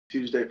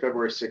Tuesday,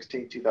 February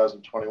 16,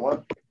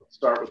 2021. Let's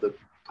start with the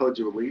Pledge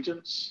of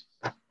Allegiance.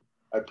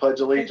 I pledge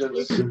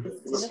allegiance to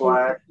the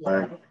flag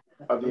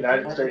of the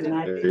United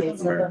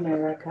States of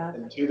America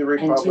and to the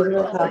republic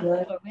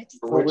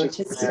for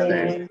which it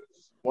stands,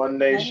 one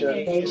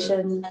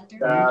nation,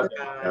 God,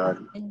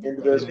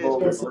 indivisible,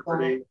 with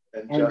liberty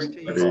and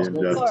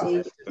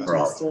justice for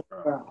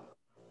all.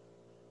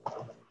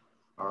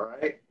 All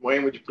right.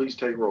 Wayne, would you please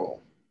take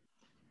roll?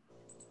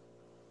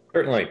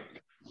 Certainly.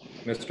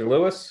 Mr.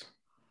 Lewis?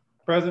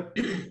 Present.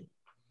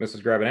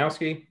 Mrs.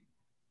 Grabanowski?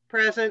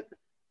 Present.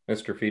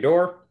 Mr.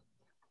 Fedor?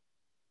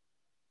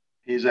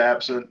 He's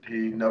absent. He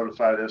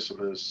notified us of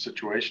his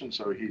situation,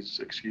 so he's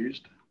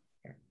excused.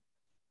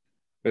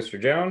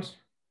 Mr. Jones?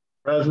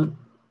 Present.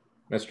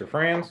 Mr.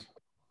 Franz?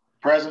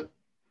 Present.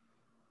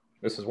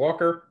 Mrs.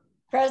 Walker?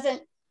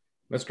 Present.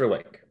 Mr.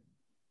 Lake?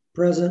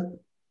 present.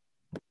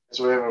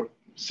 So we have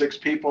 6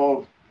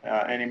 people.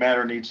 Any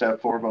matter needs to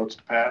have 4 votes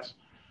to pass.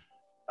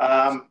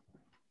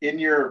 In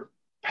your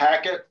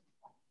packet,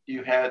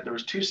 there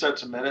was 2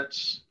 sets of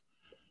minutes.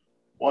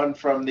 One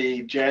from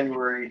the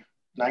January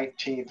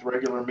 19th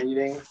regular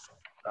meeting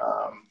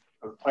of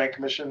the Plan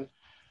Commission.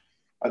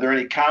 Are there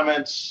any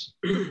comments,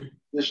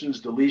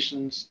 additions,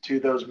 deletions to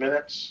those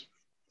minutes?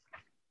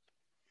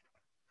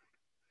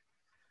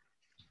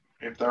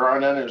 If there are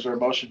none, is there a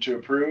motion to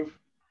approve?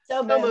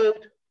 So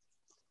moved.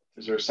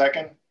 Is there a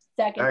second?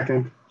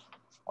 Second.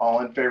 All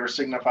in favor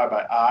signify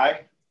by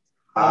aye.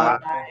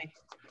 Aye.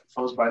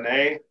 Opposed by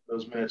nay.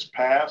 Those minutes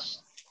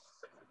pass.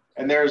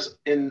 And there's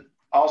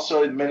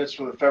also in minutes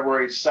from the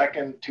February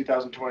 2nd,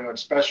 2021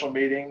 special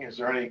meeting. Is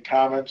there any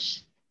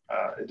comments,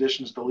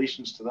 additions,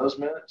 deletions to those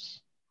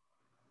minutes?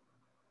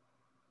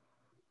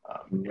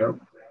 Nope.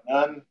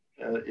 None.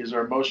 Is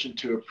there a motion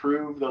to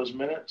approve those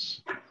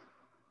minutes?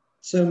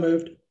 So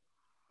moved.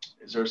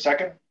 Is there a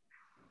second?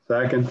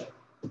 Second.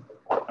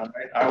 All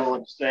right. I will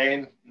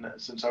abstain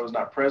since I was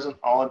not present.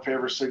 All in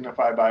favor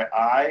signify by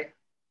aye.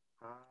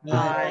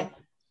 Aye.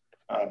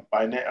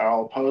 By nay,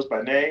 all opposed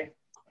by nay.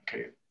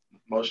 Okay.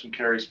 Motion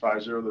carries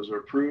 5-0. Those are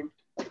approved.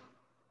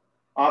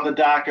 On the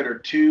docket are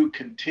 2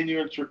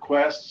 continuance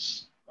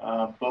requests,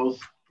 both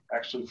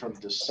actually from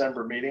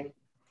December meeting.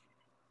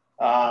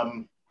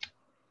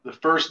 The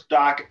first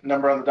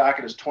number on the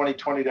docket is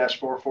 2020-44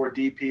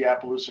 DP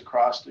Appaloosa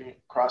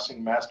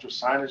Crossing Master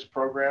Signage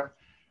Program,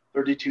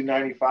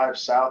 3295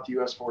 South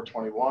US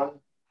 421.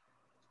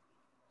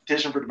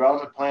 Petition for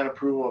development plan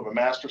approval of a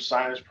master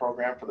signage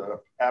program for the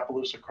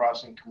Appaloosa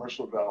Crossing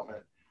Commercial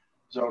Development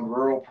Zone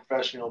Rural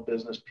Professional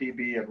Business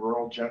PB and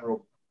Rural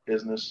General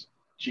Business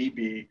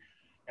GB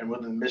and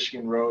within the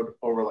Michigan Road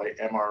Overlay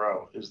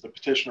MRO. Is the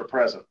petitioner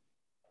present?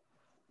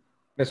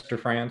 Mr.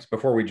 Franz,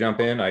 before we jump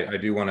in, I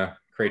do want to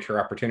create your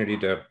opportunity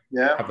to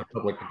have the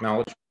public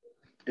acknowledge.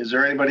 Is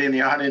there anybody in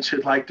the audience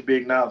who'd like to be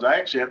acknowledged? I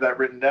actually have that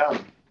written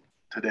down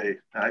today.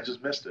 I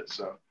just missed it.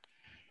 So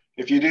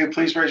if you do,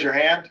 please raise your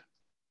hand.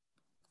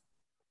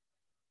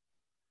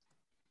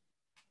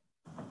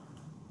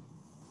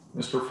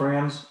 Mr.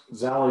 Franz,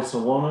 Zali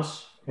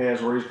Salonis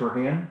has raised her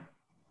hand.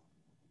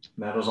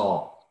 That is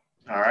all.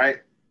 All right.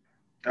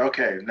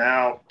 Okay,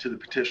 now to the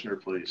petitioner,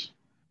 please.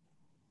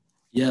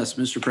 Yes,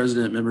 Mr.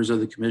 President, members of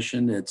the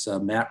commission, it's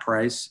Matt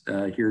Price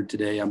here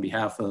today on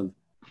behalf of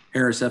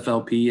Harris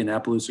FLP and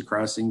Appaloosa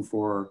Crossing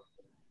for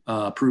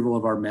approval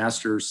of our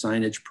master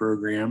signage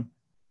program.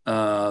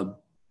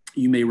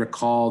 You may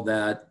recall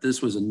that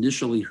this was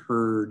initially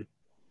heard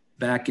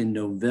back in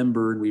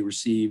November, and we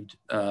received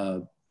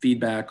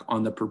feedback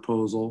on the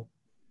proposal.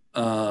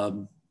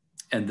 And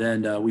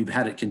then we've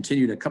had it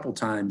continued a couple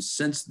times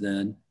since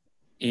then,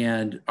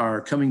 and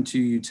are coming to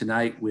you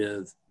tonight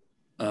with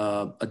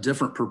a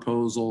different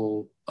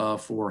proposal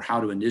for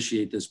how to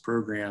initiate this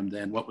program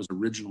than what was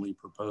originally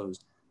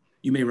proposed.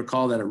 You may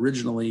recall that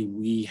originally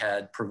we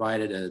had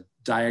provided a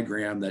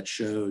diagram that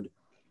showed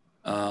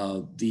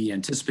the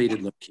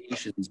anticipated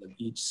locations of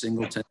each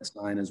single tenant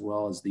sign as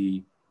well as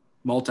the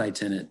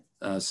multi-tenant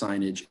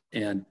signage.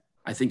 And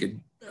I think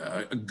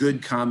a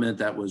good comment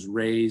that was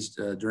raised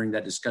during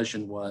that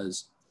discussion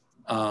was,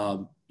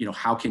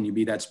 how can you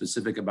be that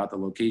specific about the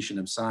location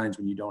of signs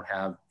when you don't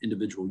have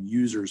individual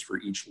users for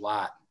each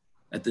lot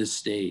at this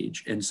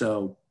stage? And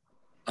so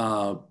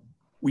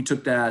we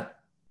took that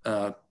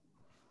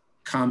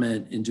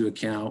comment into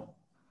account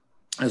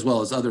as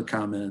well as other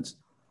comments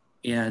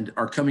and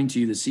are coming to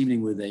you this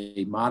evening with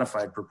a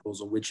modified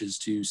proposal, which is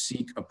to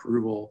seek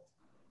approval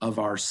of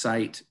our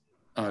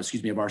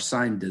of our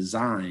sign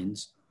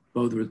designs,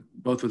 both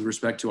with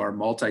respect to our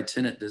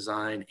multi-tenant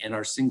design and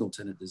our single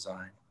tenant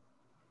design,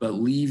 but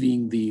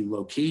leaving the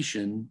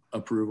location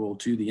approval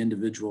to the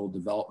individual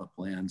development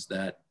plans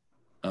that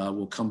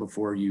will come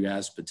before you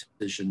as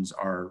petitions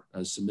are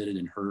submitted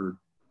and heard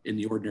in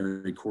the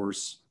ordinary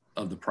course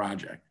of the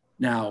project.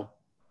 Now,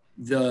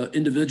 the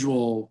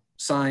individual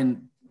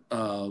sign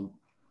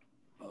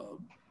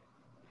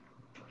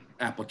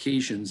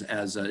applications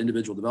as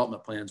individual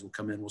development plans will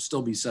come in will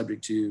still be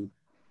subject to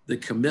the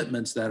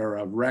commitments that are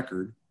of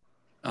record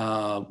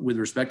with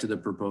respect to the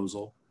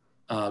proposal.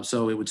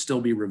 So it would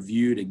still be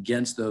reviewed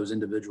against those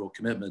individual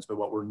commitments. But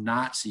what we're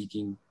not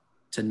seeking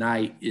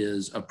tonight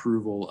is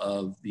approval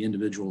of the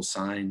individual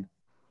sign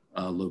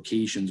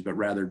locations, but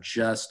rather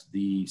just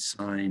the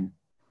sign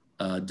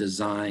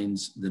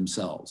designs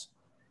themselves.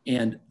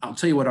 And I'll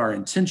tell you what our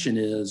intention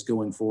is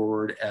going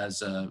forward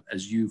as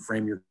you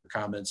frame your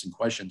comments and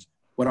questions.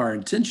 What our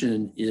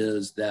intention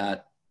is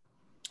that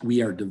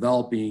we are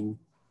developing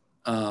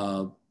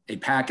a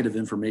packet of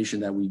information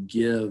that we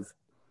give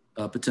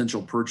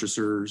potential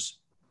purchasers.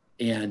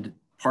 And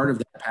part of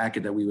that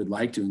packet that we would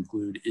like to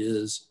include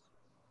is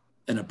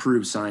an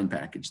approved sign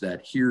package,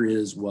 that here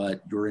is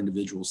what your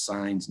individual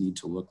signs need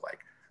to look like.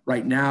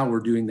 Right now,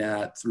 we're doing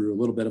that through a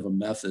little bit of a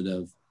method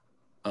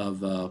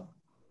of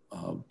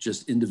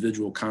just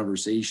individual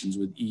conversations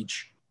with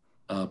each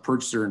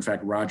purchaser. In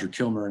fact, Roger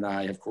Kilmer and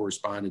I have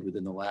corresponded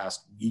within the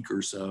last week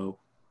or so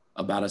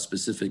about a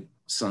specific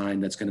sign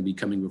that's going to be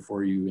coming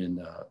before you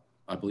in,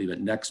 I believe,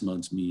 at next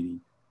month's meeting.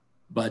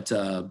 But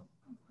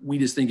we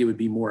just think it would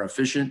be more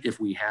efficient if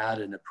we had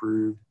an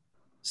approved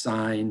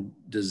sign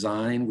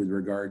design with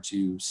regard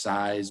to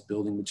size,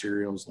 building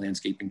materials,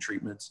 landscaping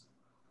treatments,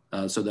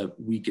 so that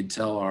we could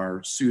tell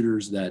our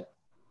suitors that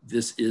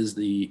this is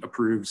the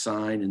approved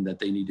sign and that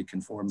they need to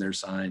conform their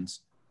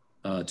signs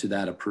to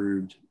that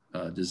approved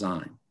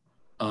design.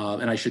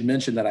 And I should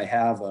mention that I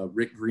have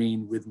Rick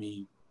Green with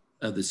me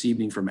this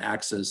evening from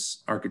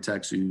Axis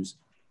Architects, who's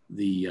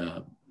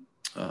the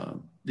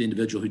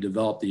individual who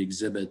developed the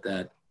exhibit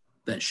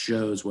that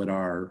shows what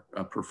our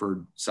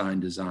preferred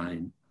sign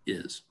design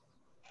is.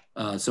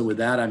 So with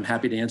that, I'm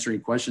happy to answer any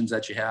questions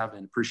that you have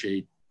and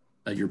appreciate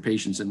your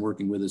patience in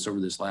working with us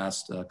over this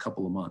last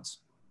couple of months.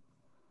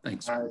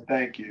 Thanks. All right,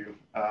 thank you.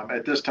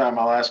 At this time,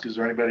 I'll ask, is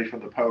there anybody from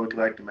the public who'd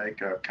like to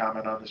make a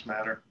comment on this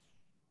matter?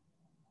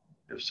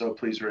 If so,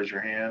 please raise your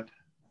hand.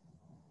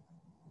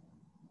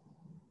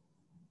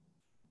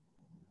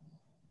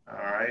 All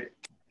right.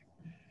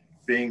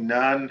 Being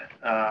none,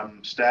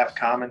 staff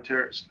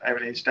commentaries.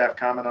 Have any staff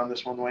comment on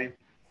this one, Wayne?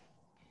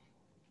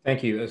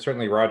 Thank you.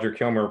 Certainly, Roger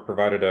Kilmer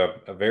provided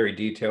a very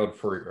detailed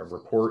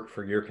report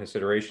for your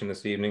consideration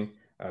this evening.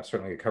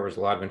 Certainly, it covers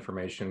a lot of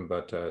information,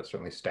 but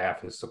certainly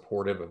staff is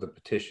supportive of the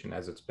petition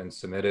as it's been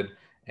submitted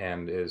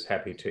and is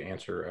happy to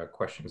answer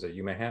questions that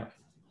you may have.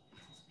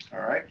 All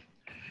right.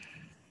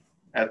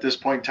 At this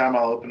point in time,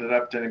 I'll open it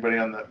up to anybody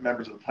on the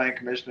members of the Plan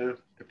Commission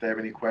if they have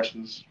any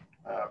questions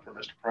for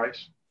Mr.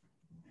 Price.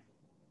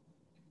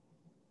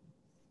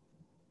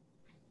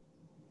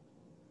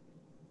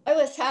 I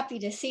was happy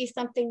to see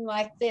something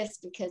like this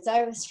because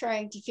I was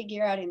trying to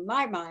figure out in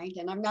my mind,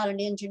 and I'm not an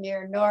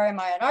engineer nor am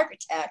I an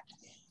architect,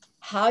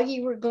 how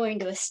you were going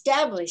to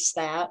establish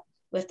that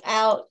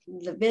without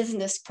the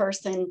business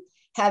person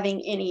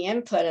having any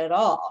input at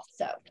all.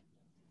 So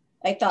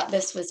I thought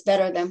this was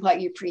better than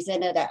what you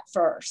presented at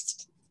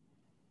first.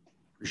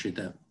 Appreciate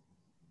that.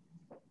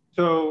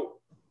 So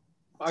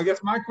I guess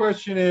my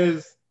question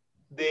is,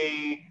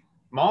 the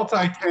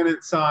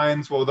multi-tenant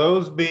signs, will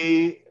those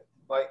be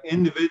like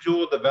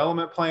individual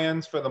development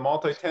plans for the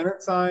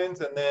multi-tenant signs,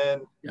 and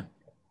then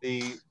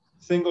the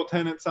single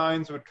tenant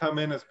signs would come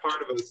in as part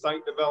of a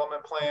site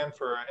development plan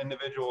for an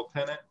individual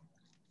tenant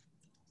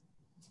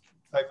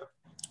type of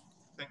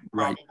thing,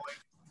 probably? Right.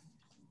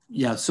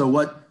 Yeah, so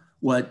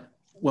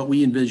what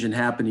we envision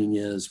happening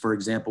is, for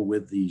example,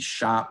 with the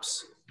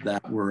shops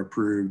that were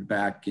approved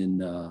back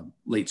in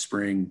late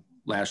spring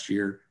last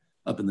year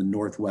up in the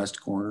northwest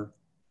corner,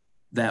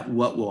 that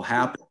what will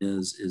happen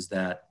is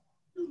that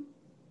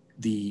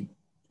the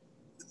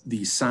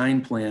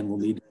sign plan will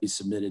need to be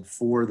submitted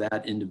for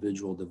that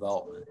individual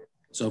development.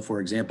 So for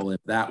example, if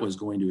that was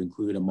going to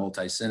include a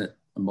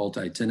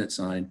multi-tenant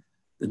sign,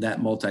 then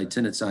that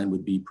multi-tenant sign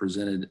would be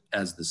presented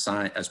as the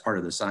sign, as part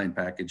of the sign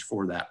package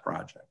for that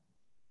project.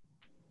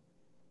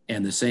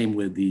 And the same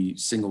with the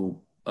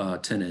single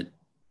tenant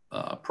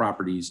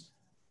properties,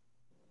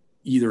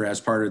 either as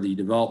part of the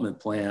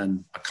development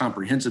plan, a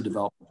comprehensive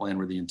development plan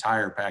where the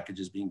entire package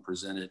is being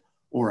presented,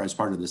 or as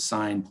part of the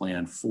sign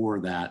plan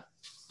for that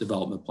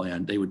development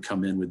plan, they would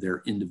come in with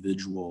their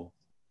individual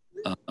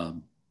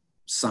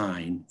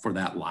sign for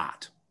that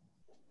lot.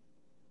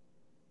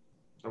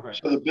 Okay.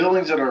 So the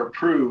buildings that are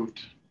approved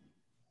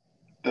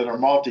that are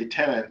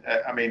multi-tenant,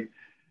 I mean,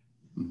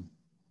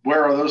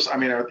 where are those? I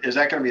mean, is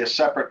that going to be a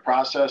separate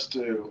process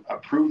to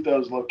approve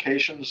those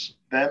locations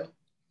then?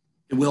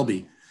 It will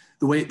be.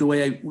 The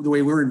way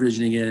we're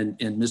envisioning it,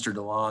 and Mr.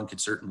 DeLong could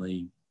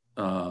certainly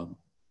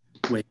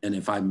weigh in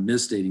if I'm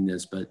misstating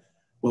this, but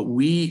what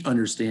we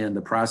understand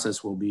the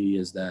process will be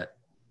is that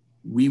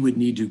we would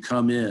need to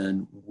come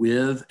in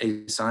with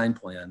a sign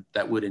plan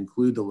that would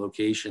include the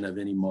location of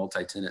any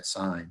multi-tenant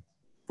sign,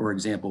 for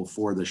example,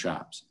 for the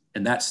shops.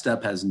 And that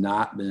step has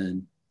not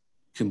been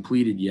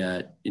completed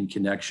yet in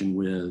connection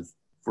with,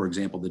 for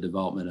example, the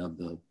development of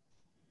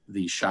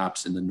the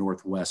shops in the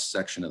northwest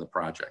section of the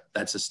project.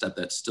 That's a step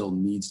that still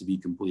needs to be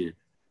completed,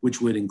 which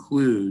would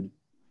include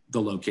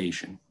the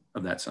location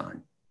of that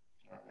sign.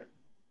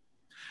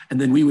 And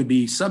then we would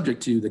be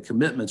subject to the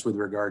commitments with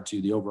regard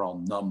to the overall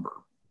number.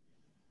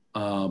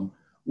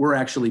 we're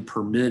actually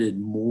permitted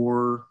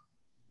more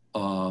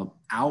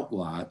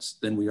outlots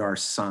than we are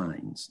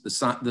signs.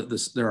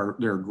 There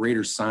are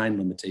greater sign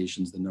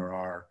limitations than there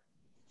are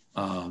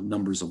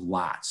numbers of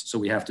lots. So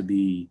we have to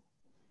be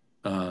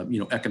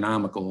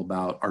economical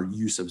about our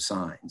use of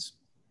signs.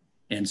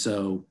 And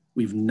so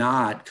we've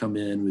not come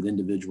in with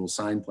individual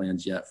sign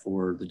plans yet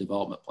for the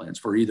development plans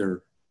for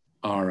either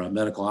our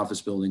medical office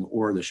building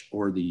or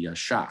the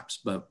shops,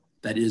 but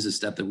that is a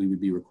step that we would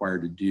be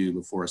required to do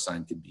before a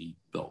sign could be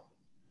built.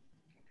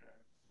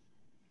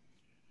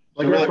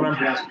 So really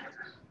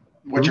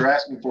what you're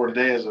asking for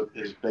today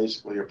is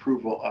basically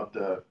approval of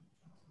the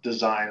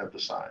design of the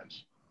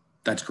signs.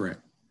 That's correct.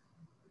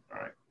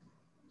 All right.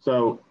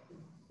 So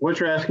what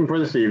you're asking for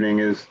this evening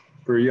is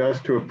for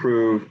us to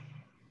approve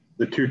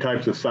the two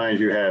types of signs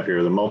you have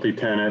here, the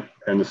multi-tenant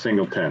and the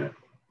single tenant.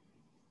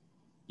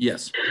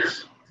 Yes.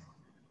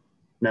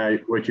 Now,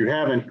 what you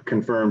haven't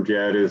confirmed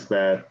yet is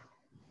that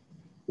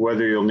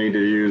whether you'll need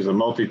to use a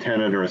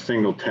multi-tenant or a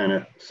single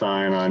tenant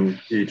sign on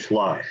each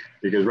lot.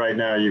 Because right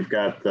now you've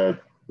got the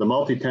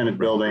multi-tenant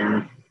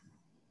building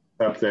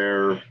up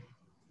there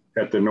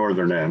at the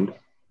northern end.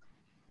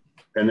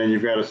 And then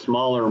you've got a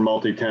smaller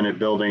multi-tenant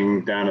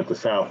building down at the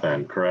south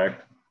end,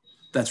 correct?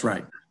 That's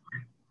right.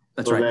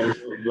 That's so right.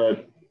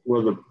 Then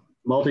will the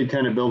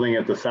multi-tenant building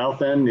at the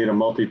south end need a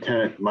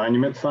multi-tenant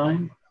monument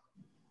sign?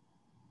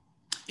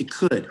 It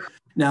could.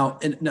 Now,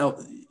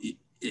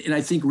 and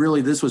I think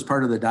really this was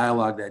part of the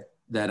dialogue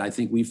that I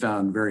think we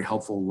found very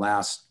helpful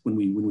when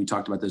we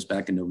talked about this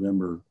back in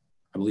November.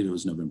 I believe it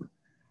was November.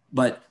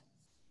 But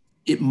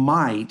it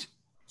might,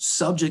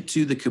 subject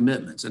to the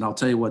commitments, and I'll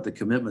tell you what the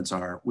commitments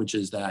are, which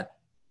is that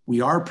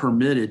we are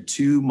permitted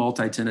 2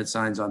 multi-tenant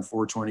signs on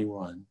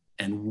 421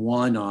 and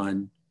 1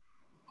 on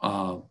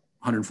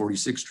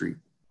 146th Street.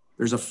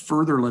 There's a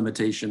further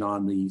limitation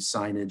on the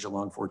signage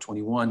along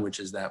 421, which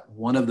is that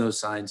one of those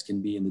signs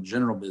can be in the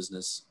general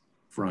business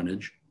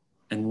frontage,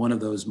 and one of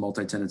those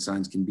multi-tenant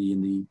signs can be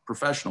in the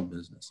professional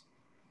business.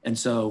 And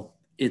so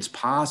it's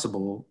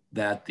possible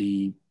that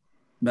the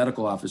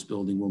medical office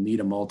building will need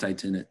a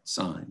multi-tenant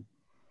sign,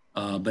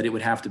 but it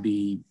would have to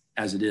be,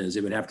 as it is,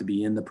 it would have to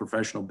be in the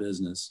professional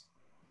business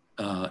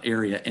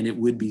area, and it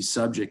would be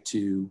subject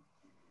to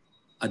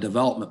a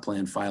development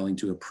plan filing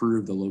to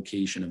approve the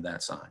location of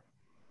that sign.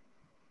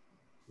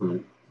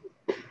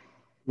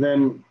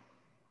 Then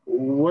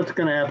what's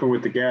going to happen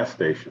with the gas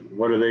station?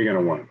 What are they going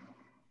to want?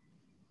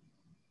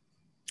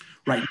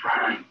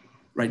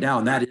 Right now,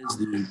 and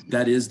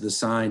that is the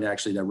sign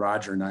actually that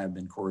Roger and I have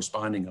been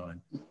corresponding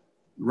on.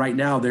 Right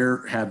now,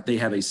 they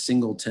have a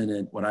single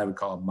tenant, what I would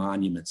call a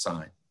monument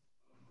sign.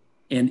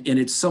 And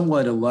it's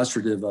somewhat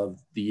illustrative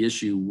of the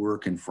issue we're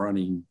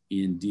confronting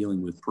in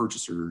dealing with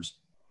purchasers,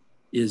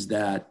 is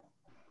that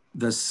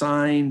the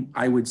sign,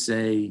 I would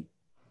say,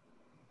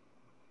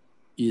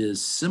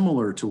 is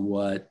similar to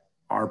what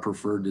our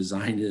preferred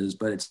design is,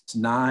 but it's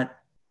not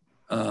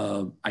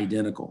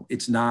identical.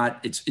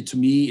 To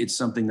me, it's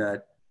something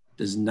that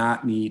does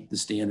not meet the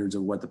standards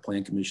of what the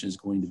Plan Commission is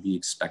going to be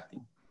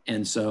expecting.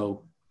 And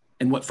so,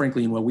 and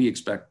what we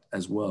expect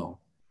as well.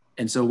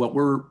 And so what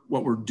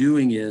we're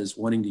doing is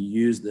wanting to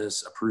use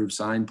this approved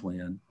sign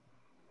plan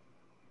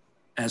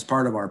as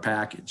part of our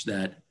package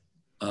that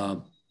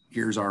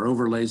here's our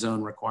overlay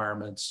zone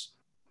requirements,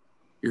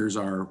 here's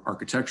our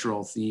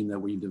architectural theme that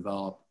we've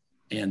developed,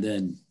 and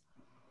then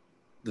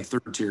the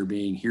third tier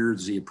being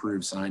here's the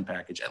approved sign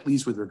package, at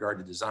least with regard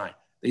to design.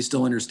 They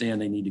still understand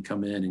they need to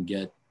come in and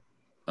get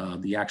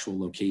the actual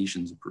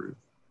locations approved.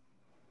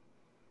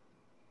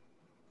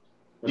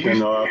 But then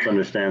they'll also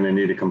understand they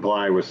need to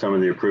comply with some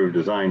of the approved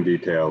design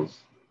details.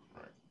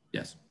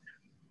 Yes.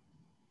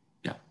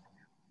 Yeah.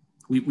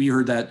 We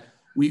heard that.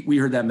 We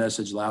heard that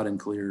message loud and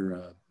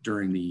clear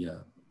during the,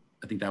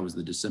 I think that was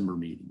the December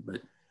meeting,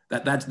 but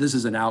this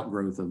is an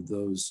outgrowth of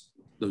those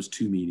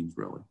 2 meetings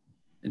really,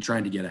 and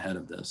trying to get ahead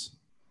of this.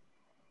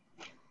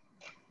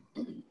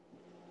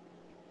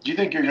 Do you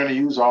think you're going to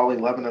use all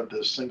 11 of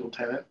the single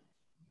tenant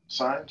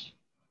signs?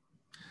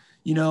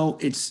 You know,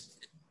 it's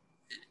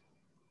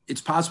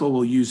possible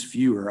we'll use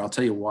fewer. I'll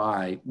tell you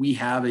why. We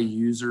have a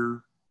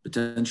user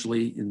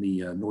potentially in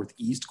the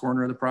northeast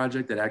corner of the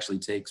project that actually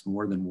takes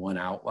more than 1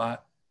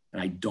 outlet,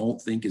 and I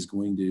don't think is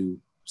going to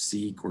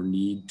seek or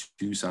need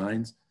 2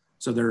 signs.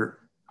 So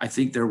I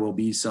think there will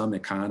be some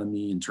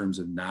economy in terms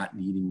of not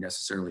needing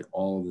necessarily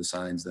all of the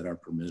signs that are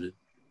permitted.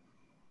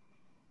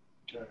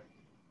 Okay.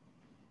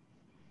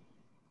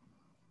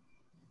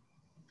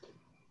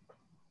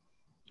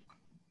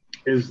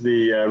 Is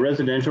the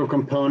residential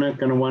component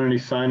going to want any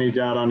signage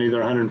out on either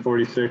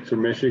 146 or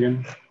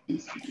Michigan?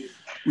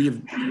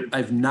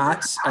 I've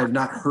not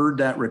heard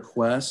that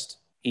request,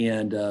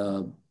 and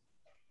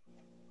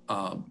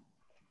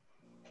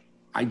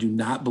I do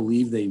not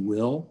believe they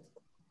will.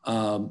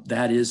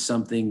 That is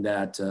something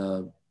that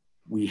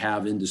we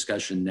have in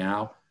discussion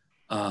now,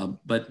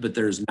 but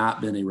there's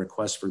not been a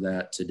request for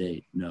that to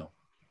date. No.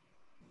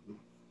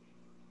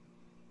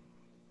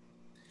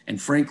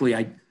 And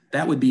frankly,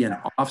 that would be an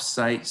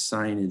off-site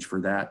signage for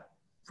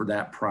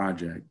that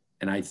project.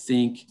 And I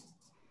think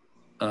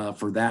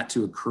for that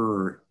to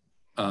occur,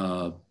 I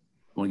don't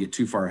want to get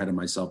too far ahead of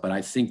myself, but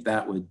I think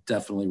that would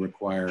definitely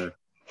require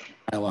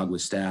dialogue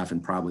with staff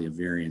and probably a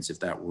variance if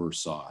that were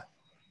sought.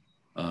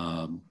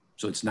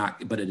 So it's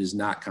not, but it is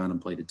not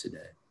contemplated today.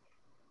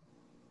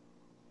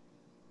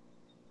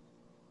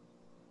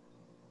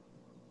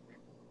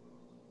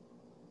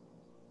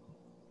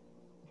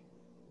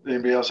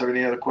 Anybody else have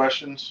any other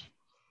questions?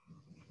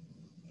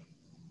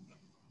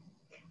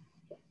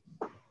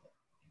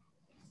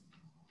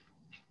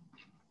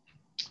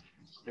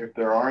 If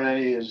there aren't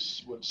any,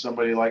 would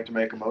somebody like to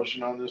make a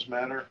motion on this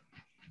matter?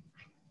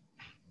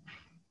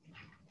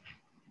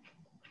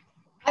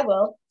 I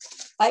will.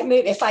 I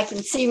move, if I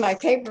can see my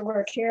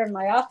paperwork here in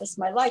my office,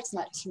 my light's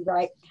not too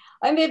bright.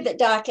 I move that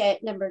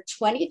docket number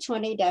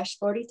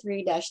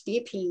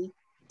 2020-43-DP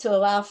to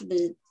allow for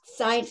the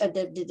sign of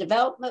the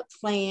development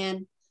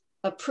plan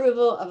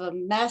approval of a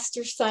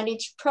master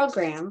signage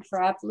program for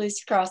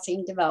Appaloosa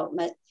Crossing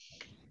development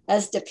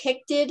as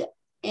depicted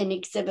in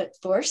Exhibit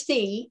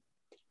 4C,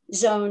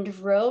 zoned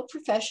rural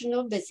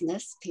professional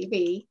business,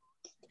 PB,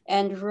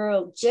 and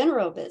rural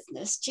general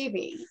business,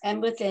 GB,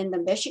 and within the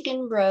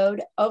Michigan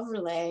Road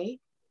Overlay,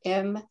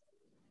 MRO,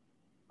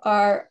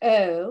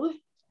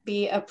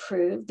 be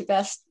approved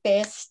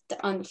based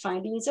on the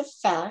findings of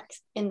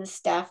facts in the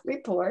staff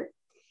report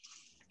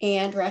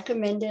and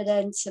recommended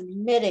and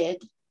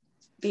submitted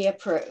be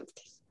approved.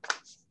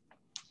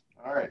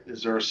 All right,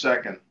 is there a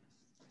second?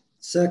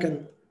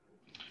 Second.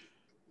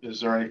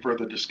 Is there any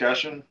further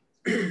discussion?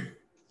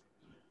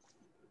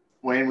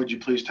 Wayne, would you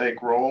please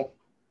take roll?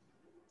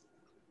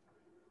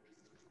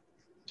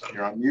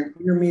 You're on mute.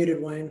 You're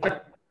muted, Wayne.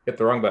 Hit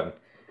the wrong button.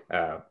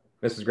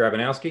 Mrs.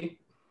 Grabanowski?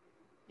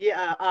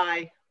 Yeah,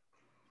 aye.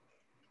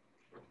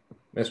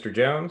 Mr.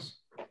 Jones?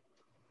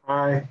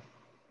 Aye.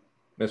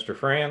 Mr.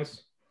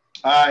 Franz?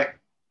 Aye.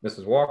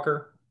 Mrs.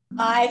 Walker?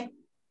 Aye.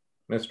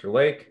 Mr.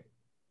 Lake?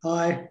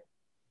 Aye.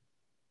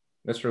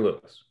 Mr.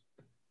 Lewis?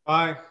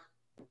 Aye.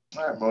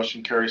 All right,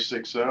 motion carries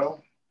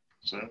 6-0.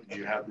 So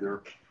you have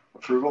your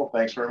approval.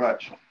 Thanks very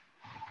much.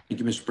 Thank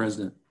you, Mr.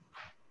 President.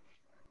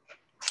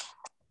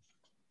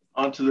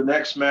 On to the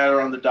next matter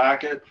on the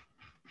docket.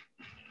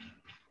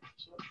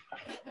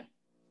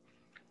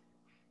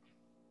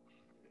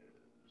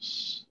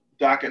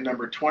 Docket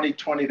number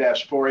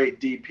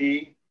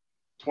 2020-48DP,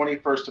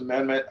 21st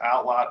Amendment,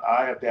 Outlot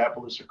I of the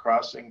Appaloosa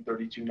Crossing,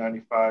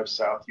 3295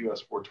 South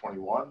US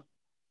 421.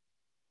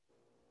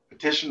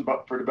 Petition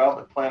for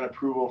development plan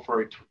approval for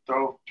a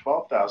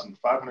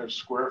 12,500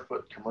 square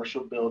foot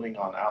commercial building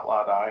on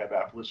Outlot I of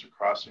Appaloosa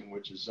Crossing,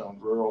 which is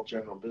zoned rural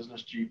general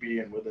business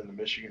GB and within the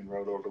Michigan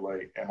Road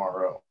Overlay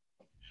MRO.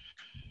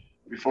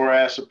 Before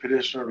I ask the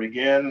petitioner to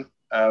begin,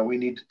 we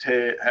need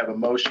to have a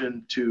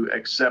motion to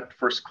accept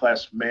first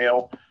class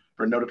mail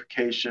for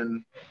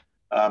notification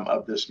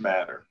of this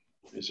matter.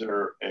 Is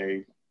there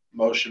a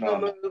motion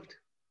on that?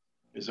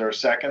 Is there a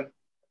second?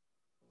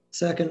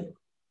 Second.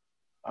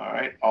 All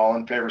right, all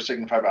in favor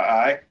signify by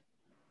aye.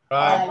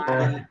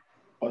 Aye.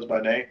 Opposed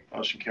by nay.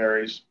 Motion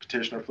carries.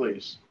 Petitioner,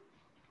 please.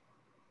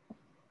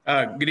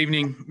 Good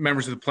evening,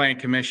 members of the Planning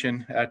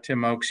Commission.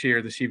 Tim Oakes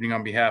here this evening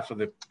on behalf of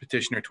the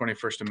petitioner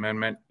 21st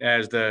Amendment.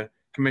 As the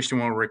commission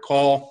will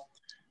recall,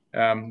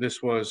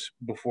 this was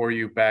before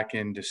you back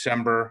in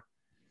December.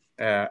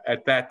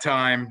 At that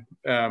time,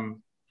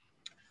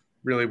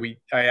 really,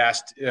 I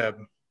asked a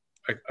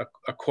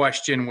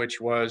question,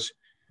 which was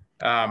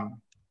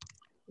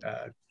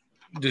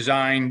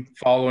design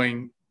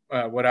following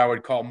what I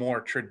would call more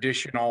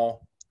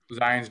traditional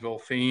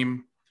Zionsville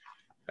theme,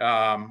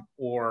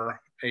 or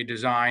a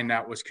design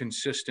that was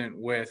consistent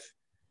with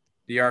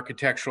the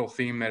architectural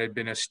theme that had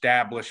been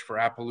established for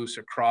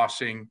Appaloosa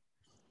Crossing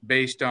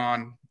based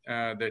on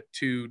the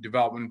two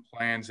development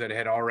plans that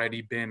had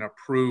already been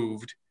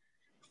approved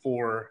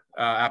for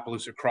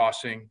Appaloosa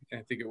Crossing.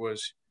 And I think it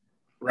was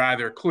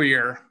rather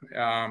clear,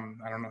 I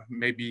don't know,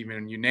 maybe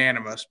even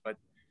unanimous, but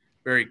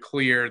very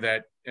clear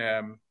that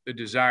the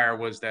desire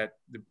was that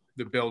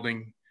the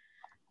building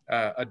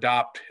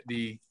adopt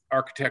the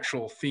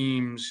architectural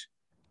themes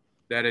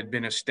that had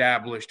been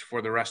established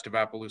for the rest of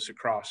Appaloosa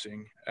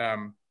Crossing.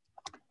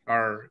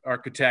 Our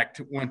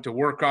architect went to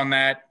work on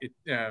that.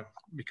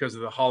 Because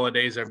of the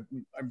holidays, I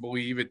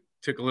believe it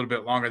took a little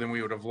bit longer than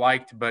we would have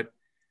liked, but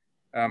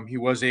he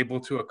was able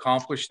to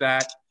accomplish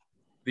that.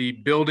 The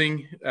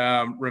building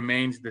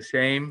remains the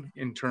same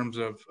in terms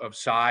of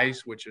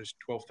size, which is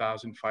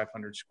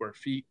 12,500 square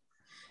feet.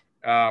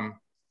 And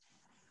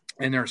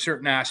there are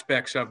certain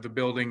aspects of the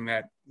building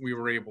that we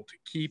were able to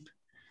keep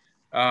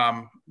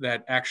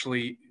that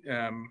actually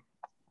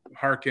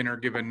hearken or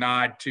give a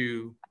nod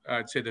to,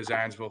 I'd say, the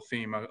Zionsville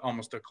theme,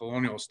 almost a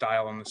colonial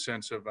style in the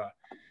sense of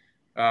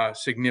a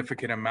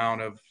significant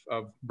amount of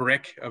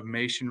brick, of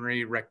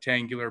masonry,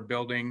 rectangular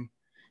building,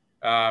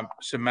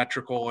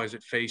 symmetrical as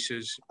it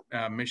faces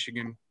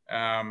Michigan,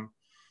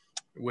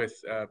 with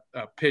a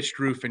pitched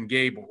roof and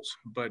gables.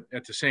 But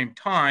at the same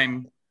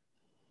time,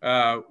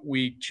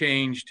 we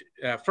changed,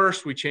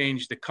 first we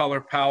changed the color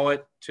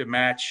palette to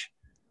match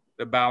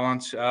the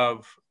balance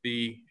of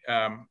the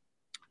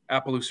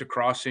Appaloosa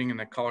Crossing and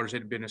the colors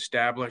had been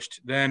established.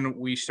 Then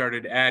we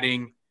started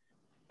adding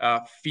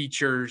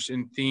features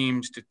and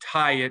themes to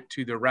tie it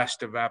to the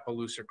rest of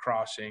Appaloosa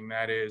Crossing.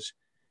 That is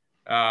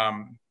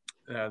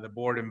the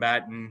board and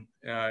batten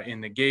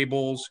in the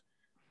gables.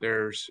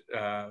 There's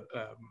a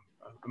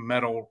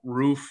metal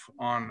roof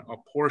on a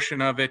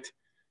portion of it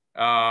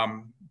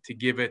to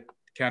give it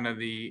kind of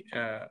the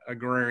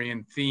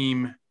agrarian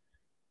theme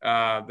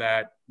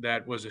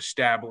that was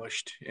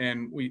established.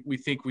 And we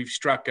think we've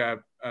struck a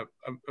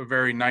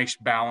very nice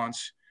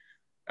balance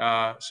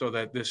so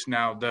that this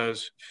now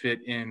does fit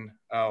in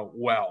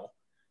well.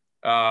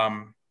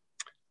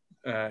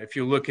 If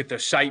you look at the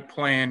site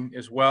plan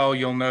as well,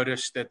 you'll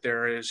notice that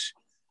there is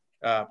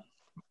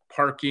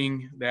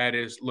parking that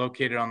is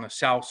located on the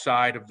south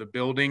side of the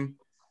building.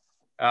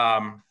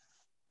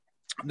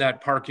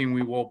 That parking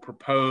we will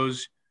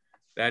propose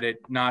that it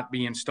not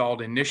be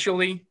installed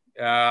initially,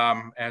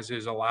 as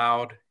is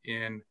allowed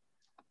in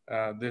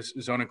this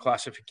zoning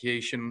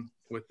classification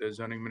with the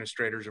zoning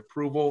administrator's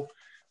approval,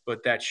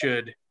 but that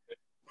should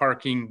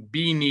parking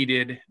be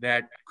needed,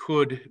 that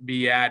could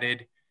be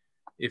added.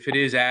 If it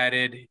is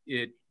added,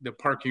 the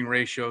parking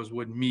ratios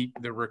would meet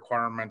the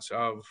requirements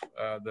of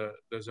the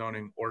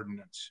zoning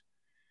ordinance.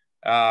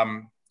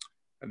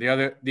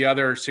 The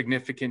other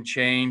significant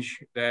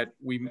change that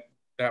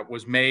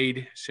was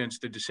made since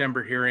the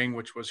December hearing,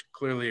 which was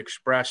clearly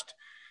expressed,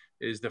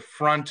 is the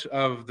front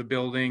of the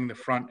building, the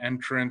front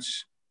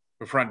entrance,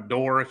 the front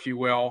door, if you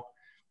will,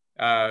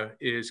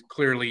 is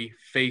clearly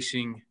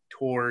facing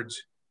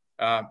towards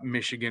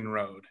Michigan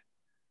Road.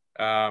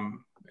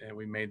 And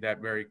we made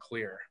that very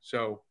clear.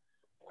 So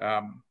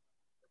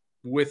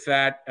with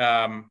that,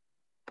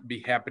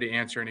 be happy to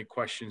answer any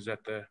questions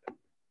that the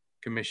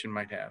commission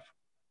might have.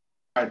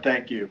 All right,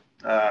 thank you.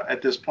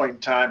 At this point in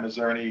time, is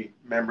there any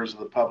members of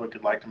the public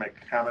who'd like to make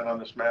a comment on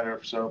this matter?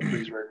 If so,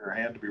 please raise your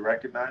hand to be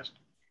recognized.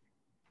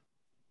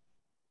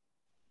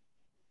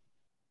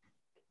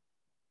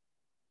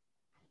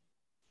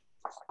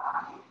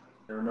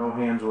 There are no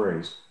hands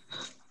raised.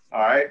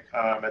 All right,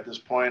 at this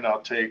point,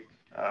 I'll take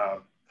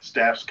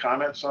staff's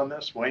comments on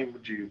this. Wayne,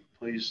 would you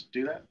please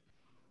do that?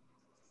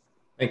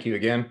 Thank you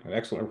again. An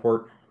excellent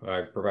report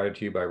provided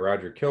to you by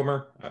Roger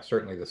Kilmer.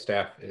 Certainly the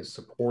staff is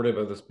supportive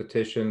of this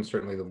petition.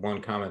 Certainly the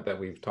one comment that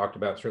we've talked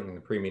about, certainly in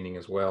the pre-meeting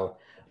as well,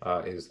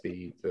 is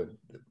the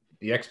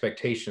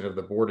expectation of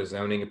the Board of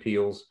Zoning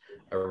Appeals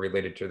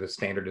related to the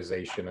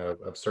standardization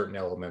of certain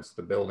elements of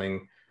the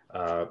building,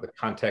 the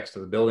context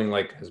of the building,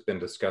 like has been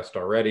discussed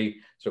already.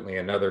 Certainly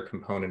another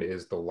component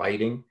is the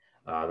lighting,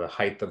 the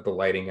height of the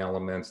lighting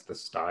elements, the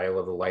style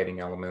of the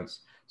lighting elements.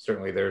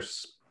 Certainly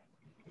there's,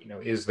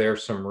 is there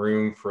some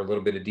room for a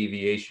little bit of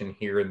deviation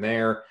here and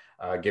there,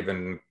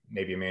 given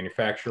maybe a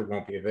manufacturer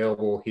won't be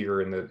available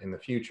here in the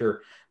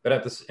future. But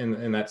at this,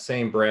 in that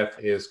same breath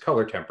is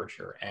color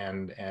temperature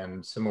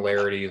and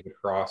similarities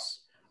across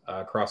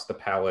the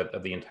palette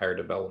of the entire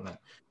development.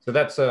 So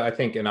that's I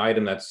think an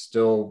item that's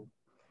still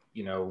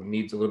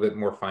needs a little bit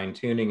more fine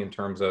tuning in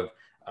terms of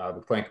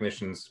the Plan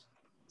Commission's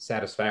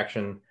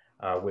satisfaction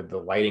with the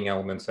lighting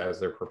elements as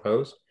they're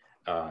proposed.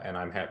 And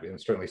I'm happy, and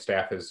certainly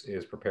staff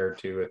is prepared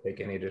to take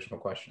any additional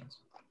questions.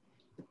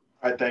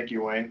 All right, thank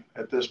you, Wayne.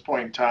 At this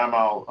point in time,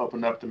 I'll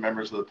open up to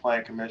members of the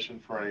Plan Commission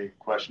for any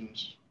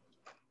questions.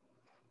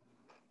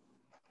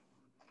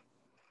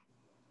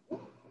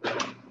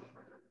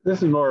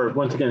 This is more,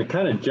 once again,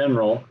 kind of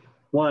general.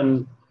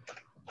 One,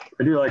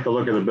 I do like the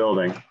look of the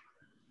building.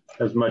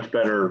 Has much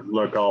better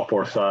look all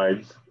four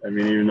sides. I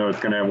mean, even though it's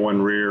going to have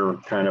one rear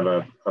kind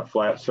of a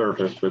flat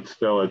surface, but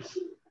still I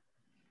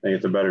think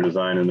it's a better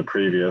design than the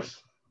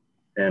previous.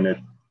 And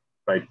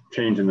by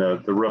changing the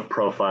roof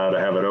profile to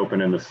have it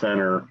open in the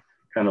center,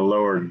 kind of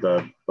lowered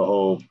the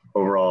whole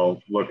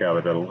overall look of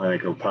it. I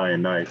think it'll tie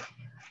in nice.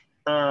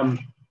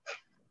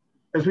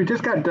 As we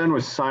just got done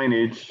with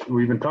signage,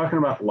 we've been talking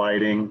about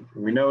lighting.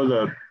 We know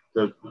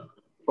the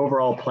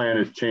overall plan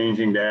is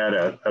changing to add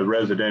a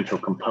residential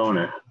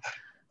component.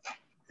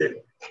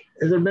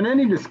 Has there been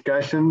any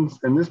discussions,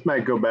 and this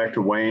might go back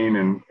to Wayne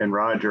and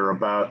Roger,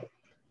 about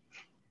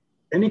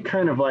any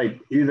kind of like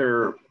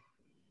either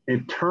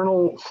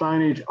internal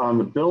signage on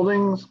the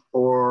buildings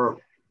or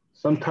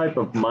some type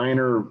of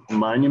minor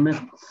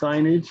monument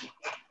signage?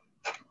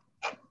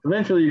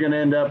 Eventually you're going to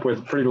end up with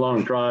a pretty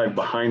long drive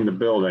behind the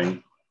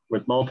building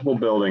with multiple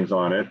buildings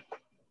on it.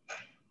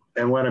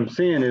 And what I'm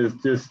seeing is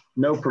just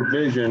no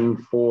provision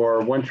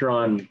for, once you're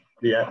on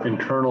the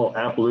internal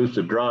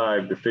Appaloosa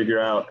Drive, to figure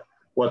out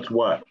what's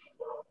what.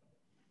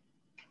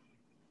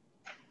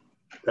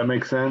 That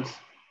makes sense?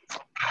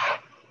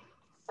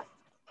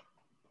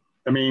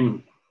 I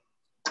mean,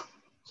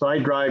 so I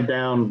drive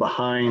down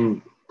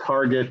behind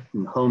Target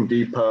and Home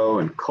Depot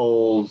and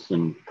Kohl's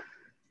and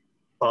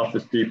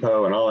Office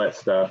Depot and all that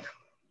stuff.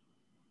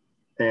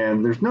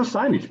 And there's no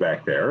signage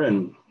back there.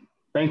 And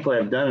thankfully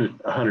I've done it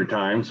 100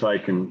 times, so I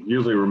can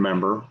usually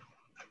remember.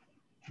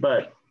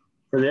 But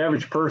for the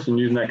average person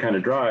using that kind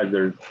of drive,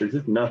 there's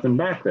just nothing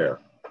back there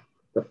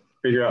to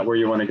figure out where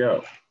you want to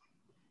go.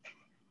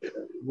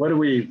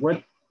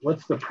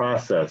 What's the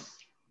process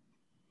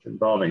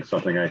involving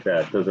something like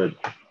that? Does it,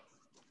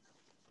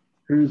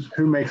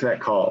 who makes that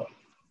call?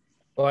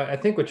 Well, I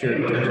think what you're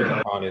touching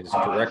upon is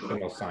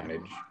directional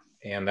signage,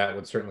 and that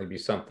would certainly be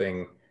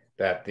something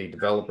that the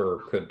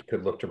developer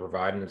could look to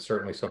provide, and it's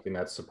certainly something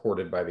that's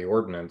supported by the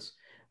ordinance.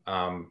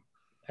 I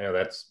know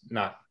that's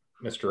not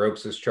Mr.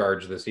 Oakes's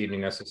charge this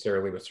evening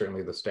necessarily, but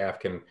certainly the staff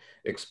can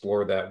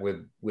explore that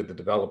with the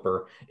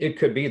developer. It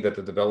could be that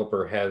the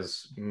developer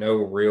has no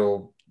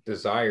real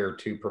desire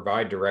to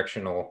provide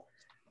directional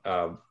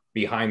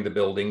behind the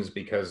buildings,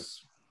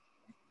 because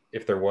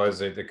if there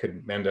was, it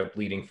could end up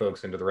leading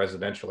folks into the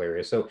residential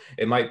area. So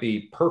it might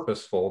be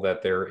purposeful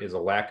that there is a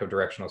lack of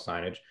directional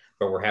signage,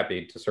 but we're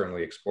happy to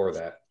certainly explore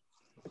that.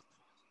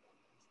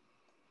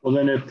 Well,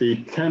 then if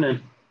the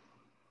tenant,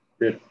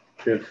 if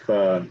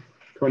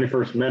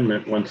 21st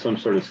Amendment wants some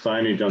sort of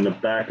signage on the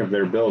back of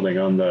their building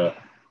on the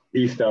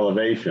east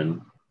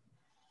elevation,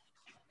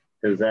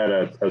 is that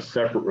a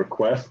separate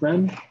request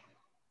then?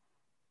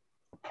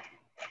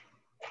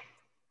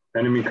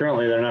 And I mean,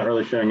 currently they're not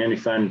really showing any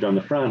signage on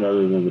the front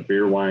other than the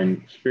beer,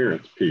 wine,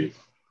 spirits piece.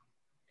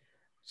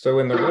 So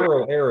in the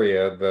rural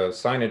area, the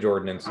signage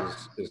ordinance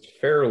is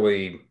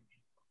fairly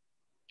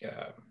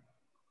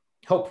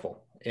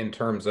helpful in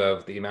terms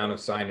of the amount of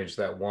signage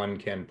that one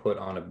can put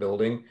on a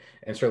building.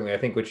 And certainly I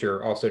think what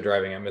you're also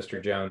driving at, Mr.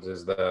 Jones,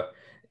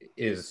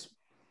 is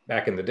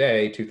back in the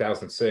day,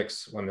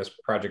 2006, when this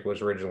project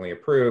was originally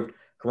approved,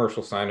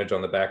 commercial signage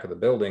on the back of the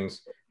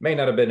buildings may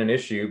not have been an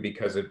issue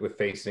because it was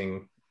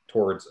facing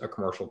towards a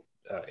commercial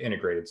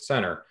integrated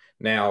center.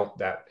 Now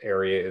that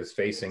area is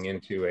facing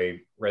into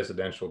a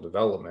residential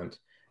development,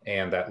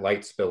 and that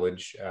light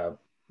spillage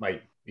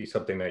might be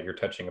something that you're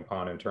touching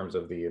upon in terms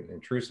of the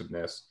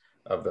intrusiveness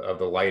of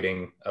the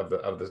lighting of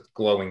the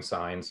glowing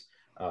signs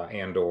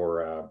and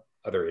or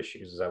other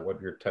issues. Is that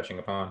what you're touching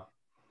upon?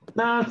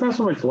 No, it's not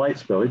so much light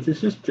spillage.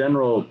 It's just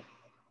general,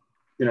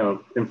 you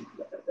know,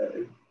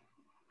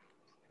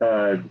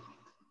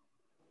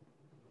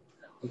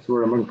 what's the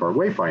word I'm looking for?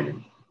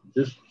 Wayfinding.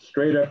 Just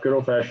straight up good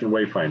old fashioned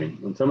wayfinding.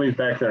 When somebody's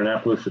back there on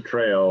Appaloosa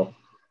Trail,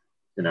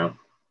 you know,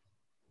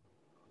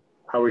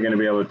 how are we going to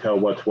be able to tell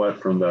what's what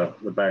from the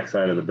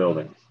backside of the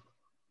buildings?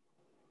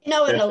 You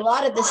know, in a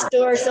lot of the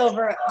stores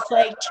over at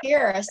Clay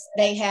Terrace,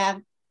 they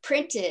have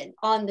printed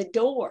on the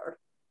door.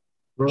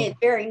 It's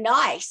very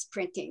nice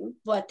printing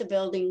what the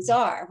buildings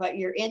are, what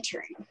you're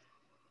entering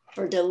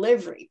for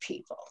delivery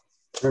people.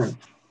 Sure.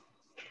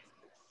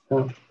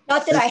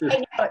 Not that I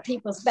hang out at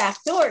people's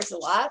back doors a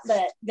lot,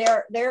 but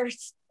they're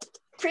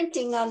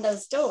printing on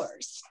those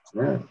doors.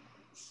 Yeah.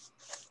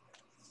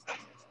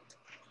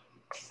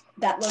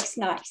 That looks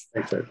nice.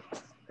 Thanks, Ed.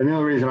 And the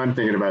only reason I'm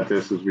thinking about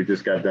this is we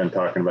just got done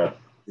talking about,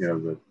 you know,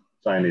 the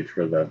signage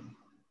for the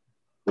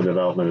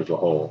development as a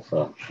whole.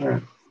 So,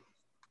 sure.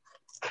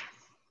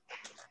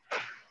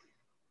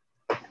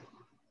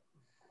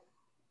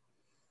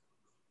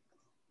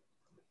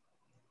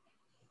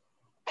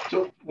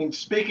 So, I mean,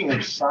 speaking of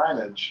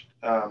signage,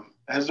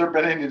 has there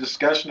been any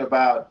discussion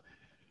about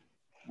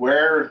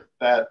where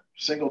that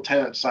single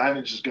tenant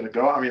signage is going to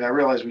go? I mean, I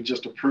realize we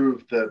just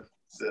approved the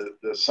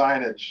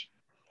signage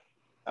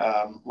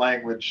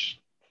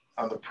language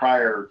on the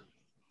prior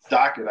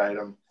docket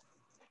item,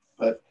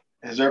 but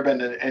has there been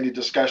any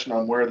discussion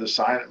on where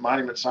the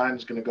monument sign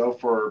is going to go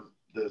for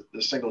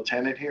the single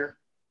tenant here?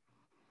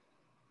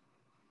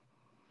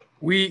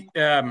 We've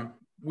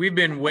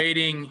been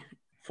waiting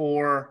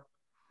for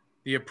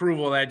the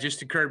approval that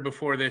just occurred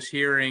before this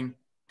hearing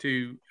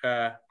to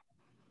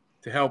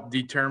help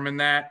determine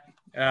that.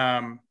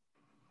 And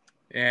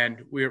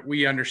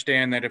we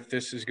understand that if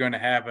this is going to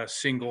have a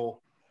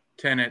single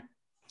tenant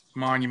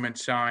monument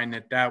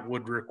sign, that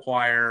would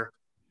require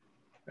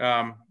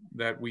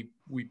that we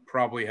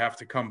probably have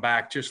to come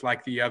back, just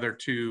like the other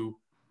two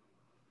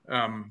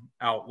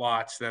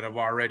outlots that have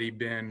already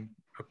been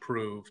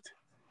approved.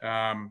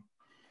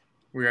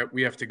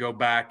 We have to go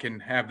back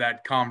and have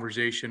that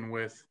conversation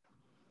with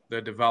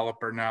the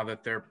developer now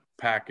that their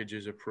package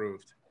is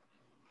approved.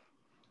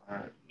 All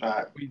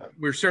right.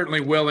 We're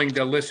certainly willing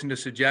to listen to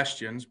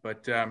suggestions,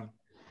 but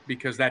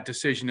because that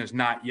decision has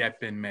not yet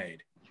been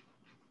made.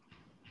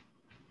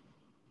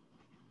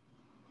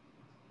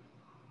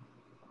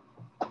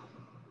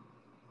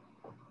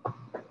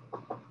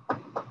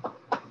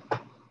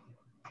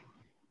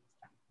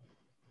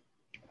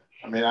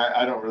 I mean,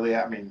 I don't really,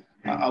 I mean,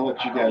 I'll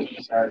let you guys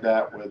decide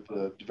that with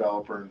the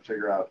developer and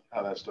figure out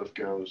how that stuff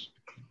goes.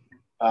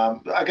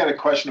 I got a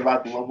question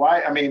about the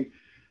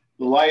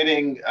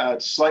lighting,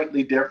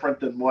 slightly different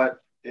than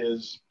what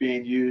is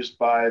being used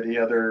by the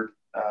other,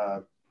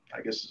 I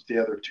guess it's the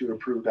other two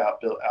approved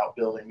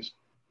outbuildings.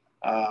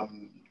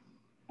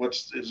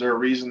 Is there a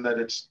reason that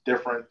it's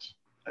different?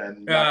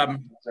 And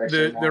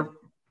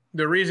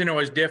the reason it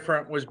was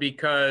different was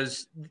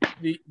because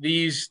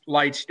these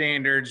light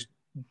standards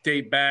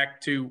date back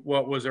to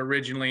what was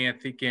originally, I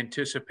think,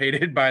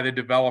 anticipated by the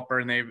developer,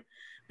 and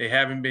they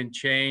haven't been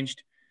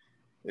changed.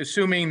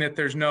 Assuming that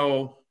there's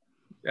no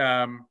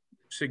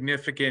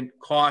significant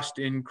cost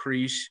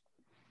increase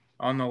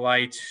on the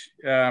lights,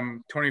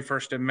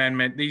 21st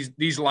Amendment,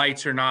 these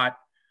lights are not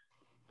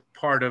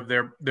part of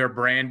their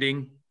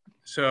branding.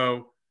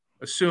 So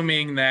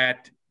assuming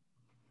that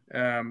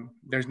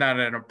there's not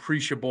an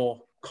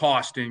appreciable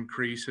cost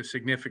increase, a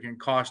significant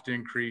cost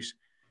increase,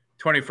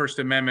 21st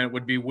Amendment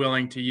would be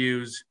willing to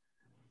use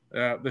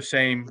the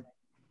same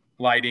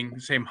lighting,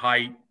 same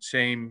height,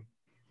 same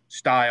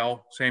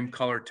style, same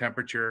color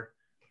temperature.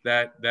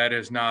 That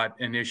is not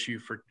an issue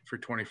for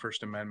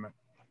 21st Amendment.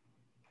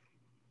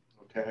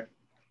 Okay.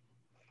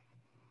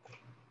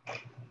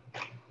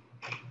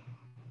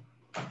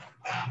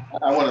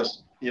 I want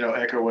to,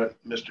 echo what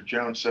Mr.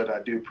 Jones said.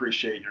 I do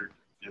appreciate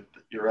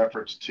your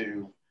efforts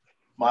to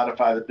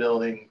modify the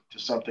building to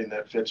something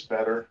that fits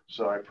better.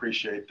 So I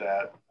appreciate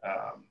that.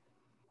 I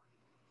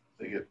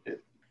think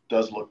it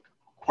does look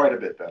quite a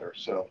bit better.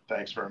 So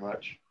thanks very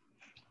much.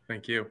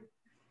 Thank you.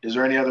 Is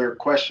there any other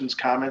questions,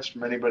 comments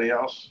from anybody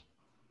else?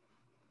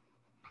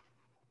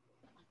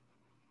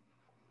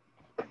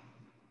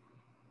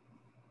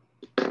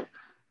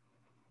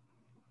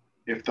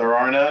 If there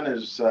are none,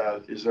 is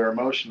there a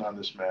motion on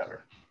this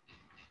matter?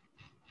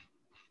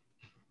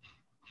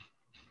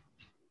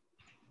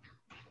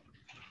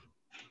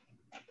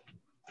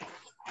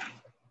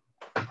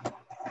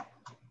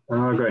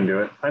 I'll go ahead and do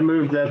it. I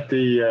move that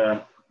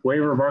the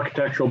waiver of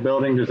architectural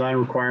building design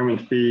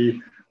requirements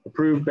be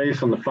approved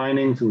based on the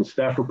findings in the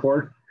staff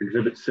report,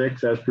 Exhibit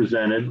 6 as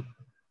presented.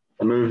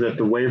 I move that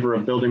the waiver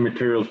of building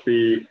materials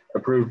be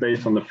approved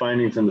based on the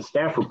findings in the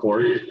staff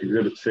report,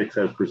 Exhibit 6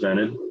 as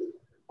presented.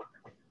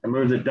 I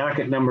move that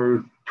docket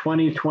number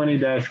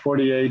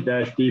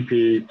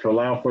 2020-48-DP to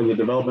allow for the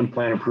development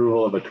plan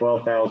approval of a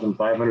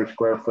 12,500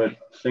 square foot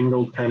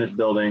single tenant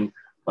building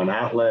on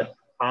outlet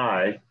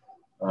I,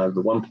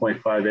 the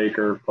 1.5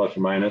 acre plus or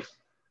minus,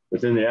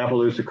 within the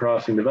Appaloosa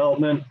Crossing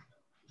Development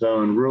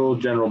Zone Rural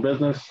General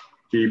Business,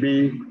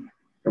 GB,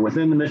 and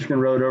within the Michigan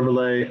Road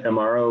Overlay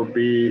MRO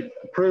be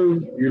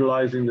approved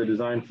utilizing the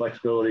design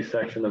flexibility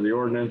section of the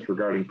ordinance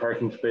regarding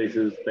parking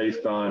spaces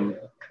based on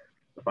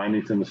the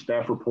findings in the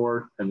staff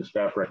report and the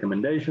staff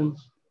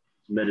recommendations,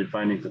 submitted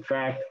findings of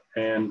fact,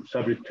 and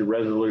subject to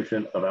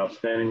resolution of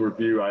outstanding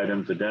review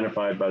items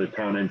identified by the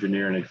town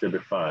engineer in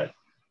Exhibit 5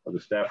 of the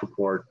staff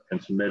report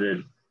and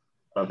submitted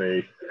of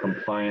a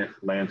compliant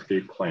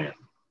landscape plan.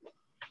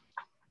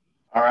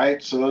 All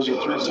right, so those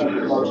are three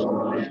separate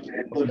motions.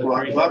 We'll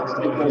have to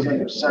take those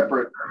under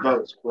separate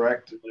votes,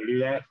 correct? Can we do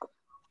that?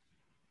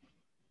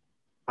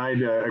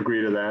 I'd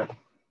agree to that.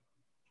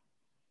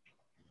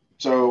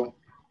 So,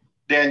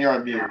 Dan, you're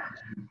on mute.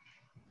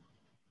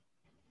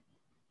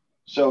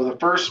 So the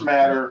first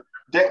matter,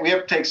 we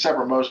have to take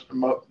separate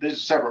these are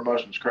separate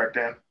motions, correct,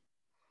 Dan?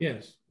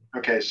 Yes.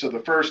 Okay, so the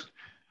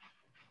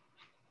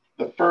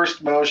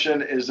first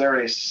motion, is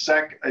there a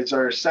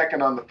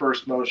second on the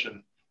first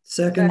motion?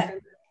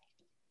 Second.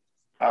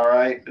 All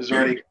right, is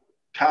there any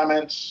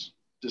comments,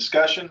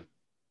 discussion?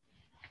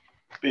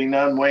 Being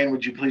none, Wayne,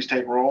 would you please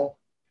take roll?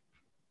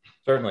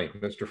 Certainly.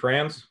 Mr.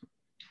 Franz?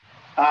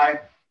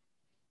 Aye.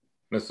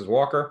 Mrs.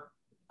 Walker?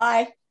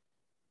 Aye.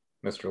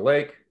 Mr.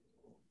 Lake?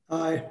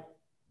 Aye.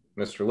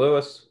 Mr.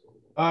 Lewis?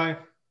 Aye.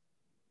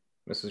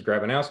 Mrs.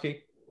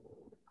 Grabanowski?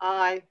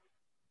 Aye.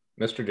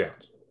 Mr.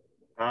 Jones?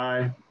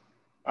 Aye.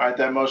 All right,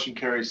 that motion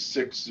carries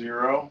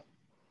 6-0.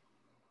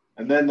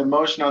 And then the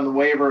motion on the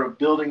waiver of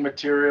building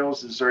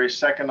materials, is there a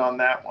second on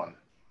that one?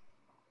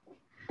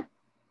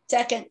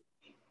 Second.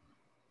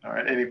 All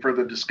right, any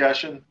further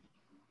discussion?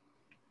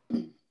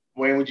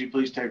 Wayne, would you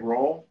please take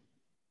roll?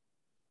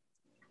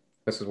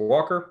 Mrs.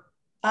 Walker?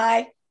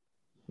 Aye.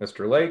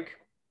 Mr. Lake?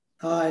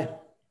 Aye.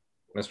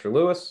 Mr.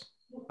 Lewis?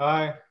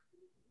 Aye.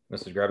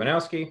 Mrs.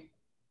 Grabanowski?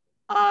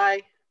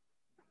 Aye.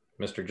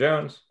 Mr.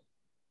 Jones?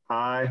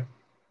 Aye.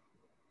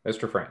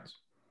 Mr. Franz?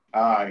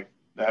 Aye.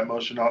 That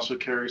motion also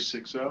carries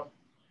 6-0.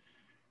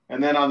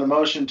 And then on the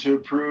motion to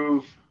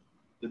approve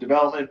the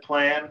development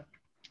plan,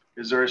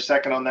 is there a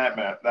second on that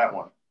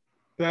one?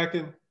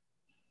 Second.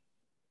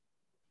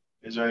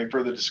 Is there any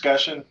further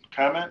discussion,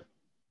 comment?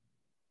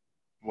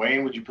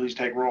 Wayne, would you please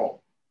take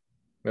roll?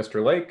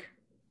 Mr. Lake?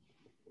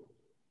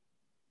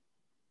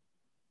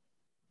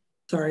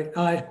 Sorry.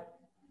 Aye.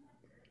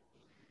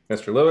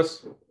 Mr.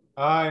 Lewis?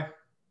 Aye.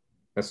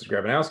 Mrs.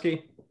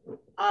 Grabanowski?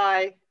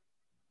 Aye.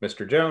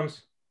 Mr.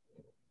 Jones?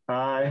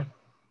 Aye.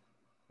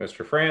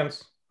 Mr.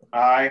 Franz?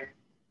 Aye.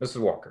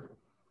 Mrs. Walker?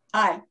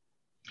 Aye.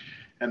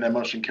 And that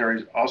motion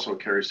also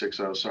carries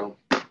 6-0. So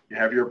you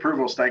have your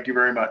approvals. Thank you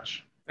very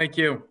much. Thank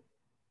you.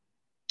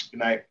 Good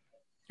night.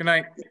 Good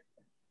night.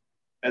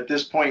 At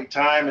this point in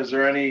time, is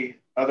there any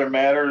other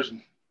matters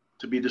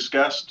to be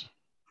discussed?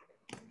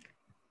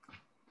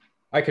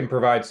 I can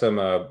provide some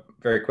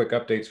very quick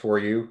updates for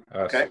you.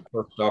 Okay. So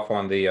first off,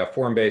 on the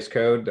form-based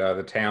code,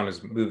 the town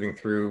is moving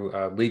through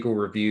legal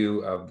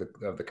review of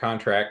the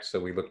contract, so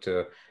we look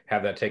to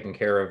have that taken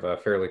care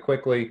of fairly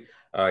quickly.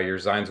 Your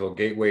Zionsville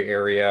Gateway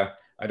area,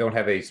 I don't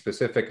have a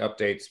specific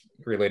updates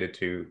related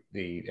to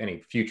any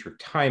future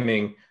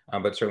timing,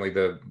 but certainly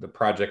the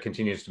project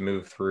continues to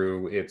move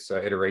through its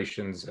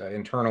iterations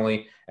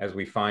internally as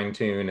we fine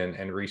tune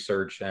and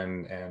research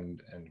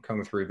and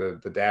comb through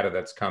the data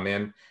that's come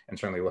in. And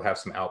certainly we'll have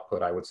some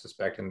output, I would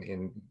suspect,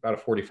 in about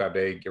a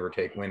 45-day give or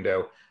take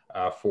window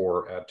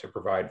to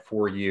provide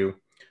for you.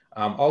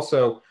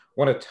 Also,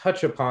 want to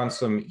touch upon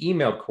some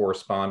email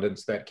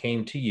correspondence that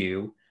came to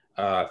you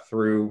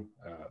through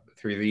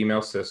the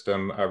email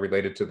system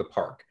related to the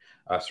park.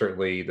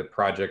 Certainly the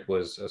project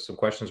was, some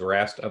questions were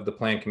asked of the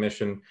Plan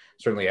Commission.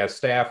 Certainly as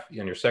staff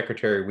and your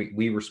secretary,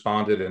 we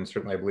responded, and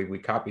certainly I believe we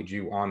copied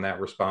you on that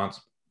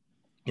response.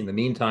 In the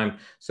meantime,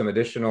 some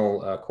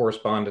additional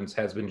correspondence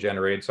has been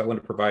generated. So I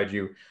want to provide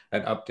you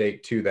an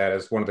update to that,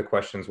 as one of the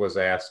questions was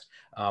asked.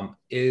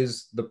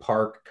 Is the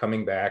park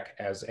coming back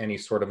as any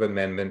sort of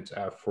amendment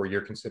for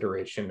your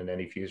consideration in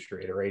any future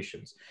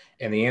iterations?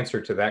 And the answer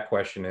to that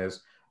question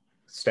is,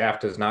 staff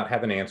does not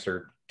have an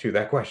answer to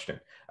that question.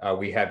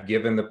 We have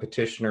given the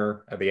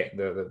petitioner,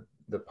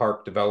 the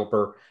park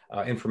developer,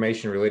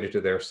 information related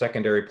to their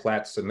secondary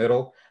plat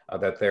submittal,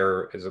 that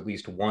there is at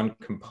least one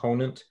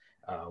component,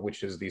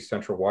 which is the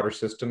central water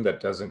system,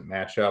 that doesn't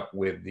match up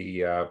with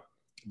the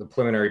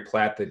preliminary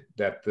plat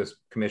that this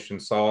commission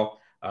saw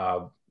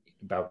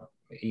about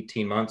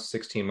 16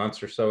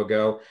 months or so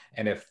ago.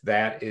 And if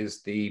that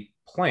is the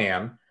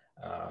plan,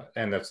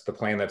 and that's the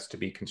plan that's to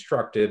be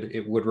constructed,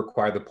 it would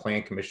require the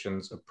Plan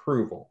Commission's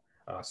approval.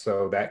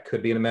 So that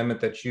could be an amendment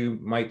that you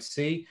might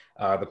see.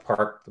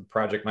 The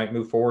project might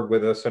move forward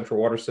with a central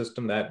water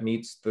system that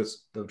meets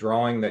the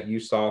drawing that you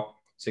saw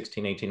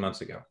 16, 18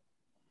 months ago.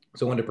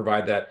 So I wanted to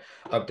provide that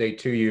update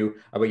to you.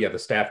 But yeah, the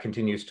staff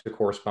continues to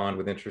correspond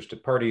with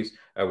interested parties.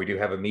 We do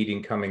have a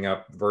meeting coming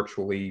up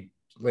virtually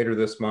later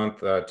this month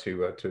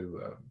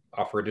to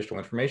offer additional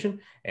information,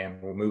 and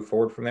we'll move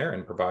forward from there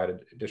and provide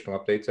additional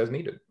updates as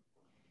needed.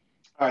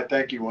 All right,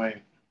 thank you,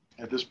 Wayne.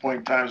 At this point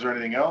in time, is there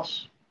anything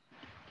else?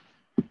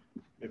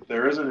 If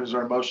there isn't, is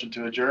there a motion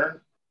to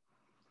adjourn?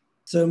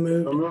 So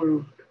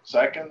moved.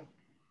 Second?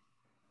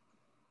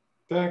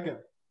 Second.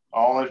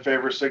 All in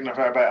favor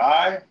signify by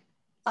aye.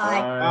 Aye.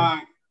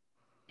 Aye.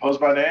 Opposed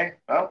by nay?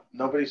 Oh,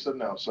 nobody said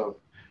no. So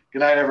good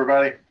night,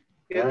 everybody.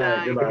 Good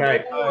night. Good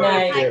night.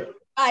 Aye.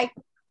 Aye.